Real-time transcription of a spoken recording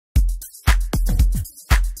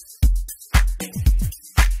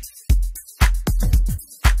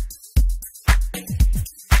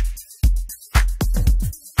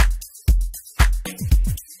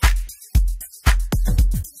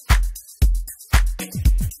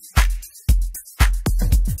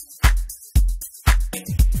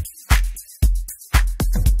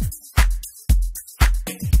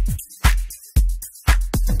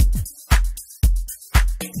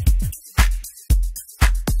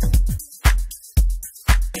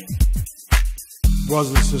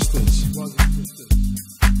Brothers and sisters,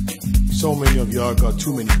 so many of y'all got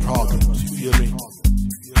too many problems, you feel me?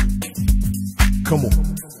 Come on.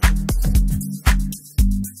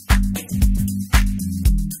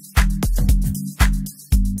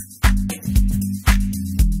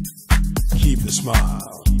 Keep the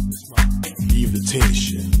smile, leave the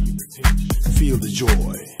tension, feel the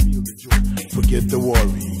joy, forget the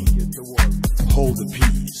worry, hold the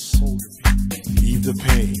peace, leave the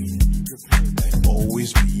pain, and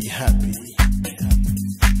always be happy.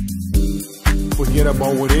 Forget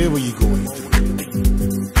about whatever you're going through.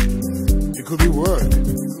 It could be work,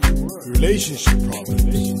 relationship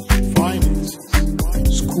problems, finances,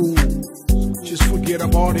 school. Just forget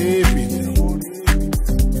about everything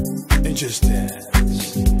and just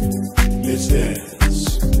dance. Let's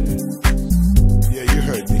dance. Yeah, you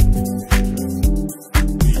heard me.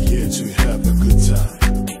 We're here to have a good time.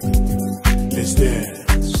 Let's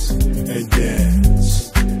dance and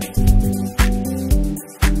dance.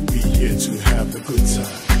 We're here to have a good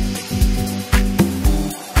time.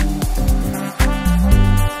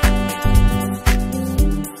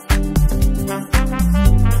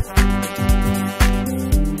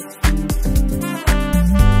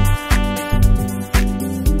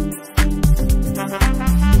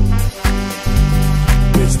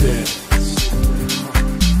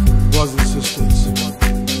 Brothers and sisters,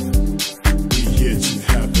 we're here to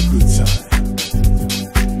have a good time.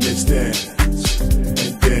 Let's dance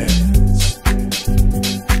and dance.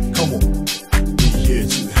 Come on, we're here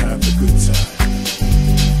to have a good time.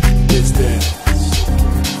 Let's dance.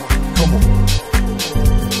 Come on,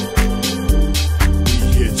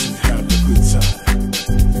 we're here to have a good time.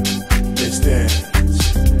 Let's dance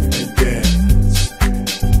and dance.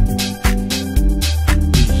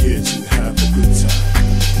 We're here to have a good time.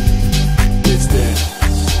 Let's dance.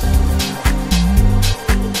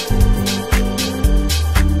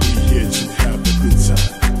 We're here to have a good time.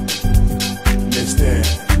 Let's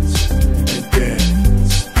dance and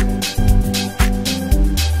dance.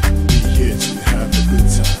 We're here to have a good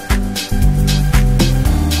time.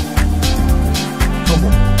 Come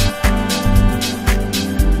on.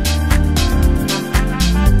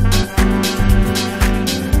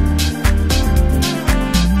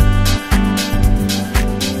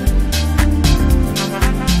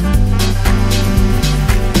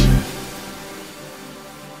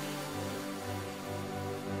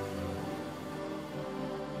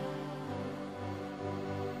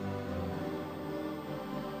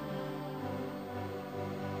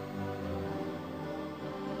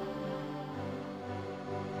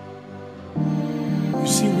 You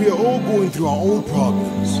see, we are all going through our own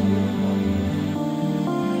problems.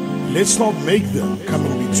 Let's not make them come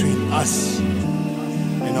in between us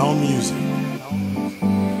and our music.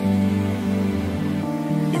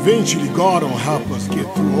 Eventually, God will help us get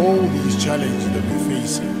through all these challenges that we're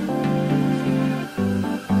facing.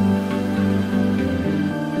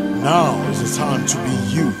 Now is the time to be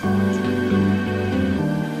you,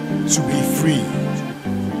 to be free,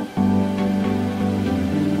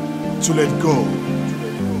 to let go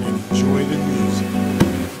and enjoy the music.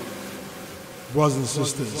 Brothers and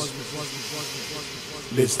sisters,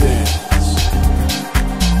 let's dance.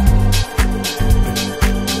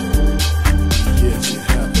 Here to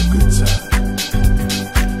have a good time.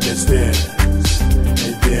 Let's dance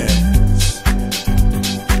and dance.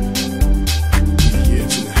 We're here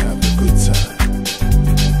to have a good time.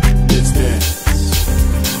 Let's dance.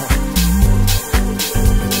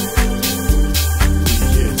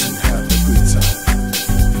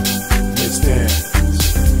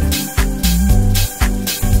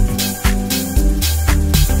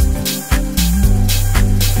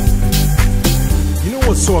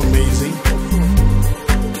 What's so amazing?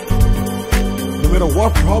 No matter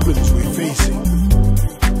what problems we're facing,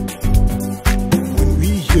 when we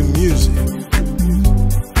hear music,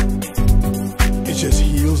 it just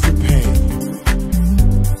heals the pain.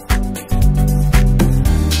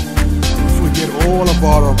 We forget all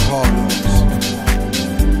about our problems.